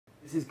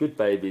This is good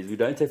babies. We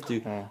don't have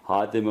to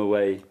hide them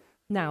away.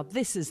 Now,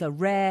 this is a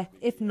rare,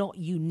 if not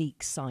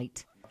unique,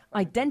 sight.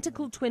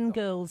 Identical twin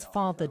girls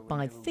fathered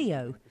by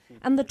Theo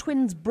and the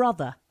twins'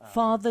 brother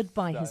fathered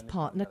by his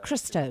partner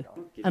Christo.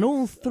 And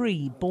all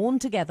three born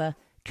together,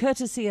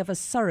 courtesy of a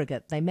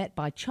surrogate they met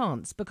by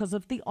chance because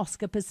of the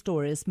Oscar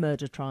Pistorius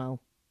murder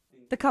trial.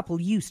 The couple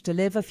used to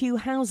live a few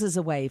houses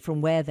away from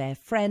where their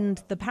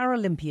friend, the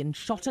Paralympian,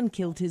 shot and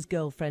killed his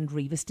girlfriend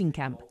Riva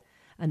Steenkamp,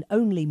 and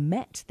only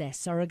met their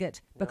surrogate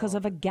because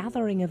of a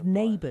gathering of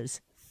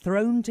neighbours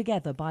thrown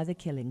together by the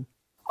killing.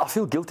 I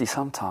feel guilty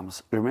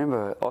sometimes.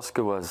 Remember,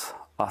 Oscar was,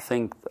 I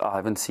think, I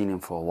haven't seen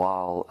him for a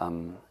while,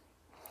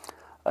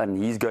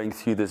 and he's going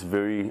through this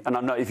very, and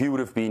I know if he would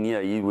have been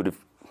here, he would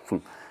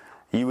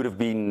have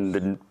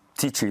been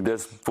teaching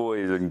this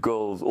boys and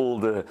girls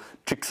all the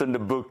tricks in the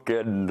book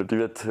and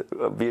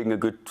being a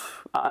good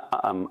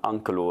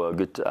uncle or a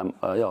good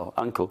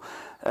uncle.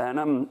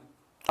 And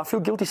I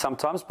feel guilty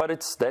sometimes, but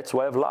that's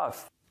way of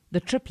life. The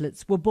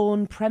triplets were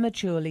born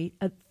prematurely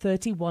at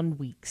 31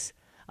 weeks.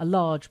 A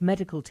large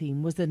medical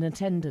team was in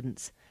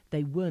attendance.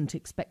 They weren't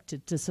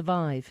expected to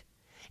survive.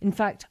 In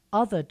fact,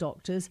 other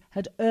doctors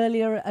had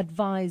earlier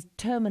advised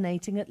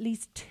terminating at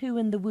least 2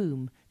 in the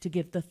womb to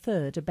give the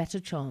third a better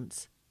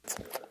chance.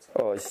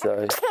 Oh,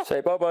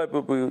 say bye-bye,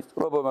 boo-boo.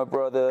 Bye-bye, my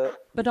brother.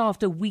 But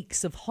after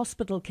weeks of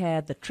hospital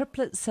care, the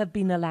triplets have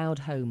been allowed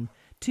home.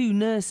 2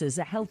 nurses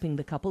are helping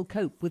the couple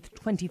cope with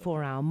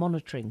 24-hour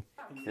monitoring.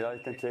 Yeah,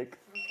 you can check.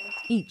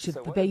 Each of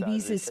the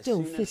babies is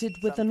still fitted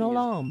with an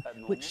alarm,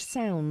 which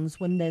sounds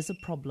when there's a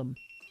problem.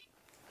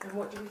 And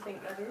what do you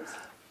think that is?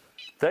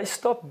 They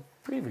stop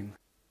breathing.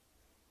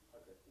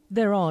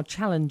 There are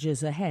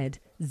challenges ahead.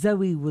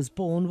 Zoe was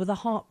born with a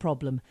heart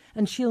problem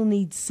and she'll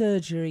need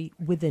surgery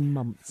within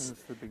months.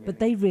 But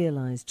they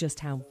realise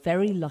just how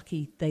very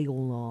lucky they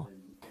all are.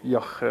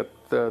 Yeah,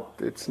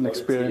 it's an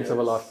experience of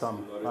a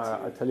lifetime.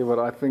 I tell you what,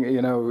 I think,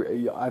 you know,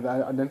 I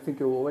don't think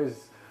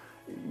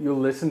you'll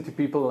listen to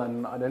people,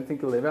 and I don't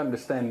think you'll ever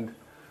understand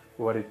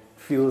what it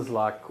feels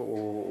like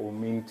or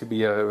mean to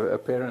be a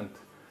parent.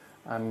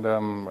 And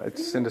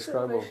it's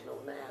indescribable.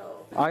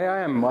 I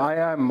am.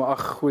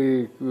 Ach,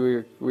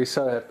 we're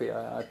so happy.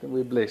 I think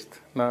we're blessed.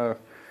 No,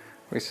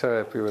 we're so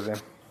happy with them.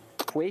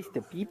 Where's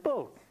the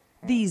people?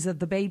 These are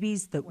the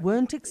babies that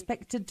weren't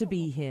expected to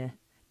be here.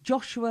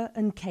 Joshua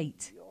and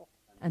Kate,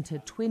 and her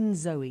twin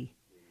Zoe,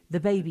 the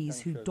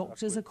babies who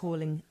doctors are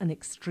calling an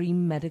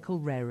extreme medical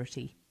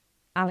rarity.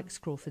 Alex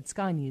Crawford,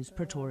 Sky News,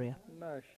 Pretoria.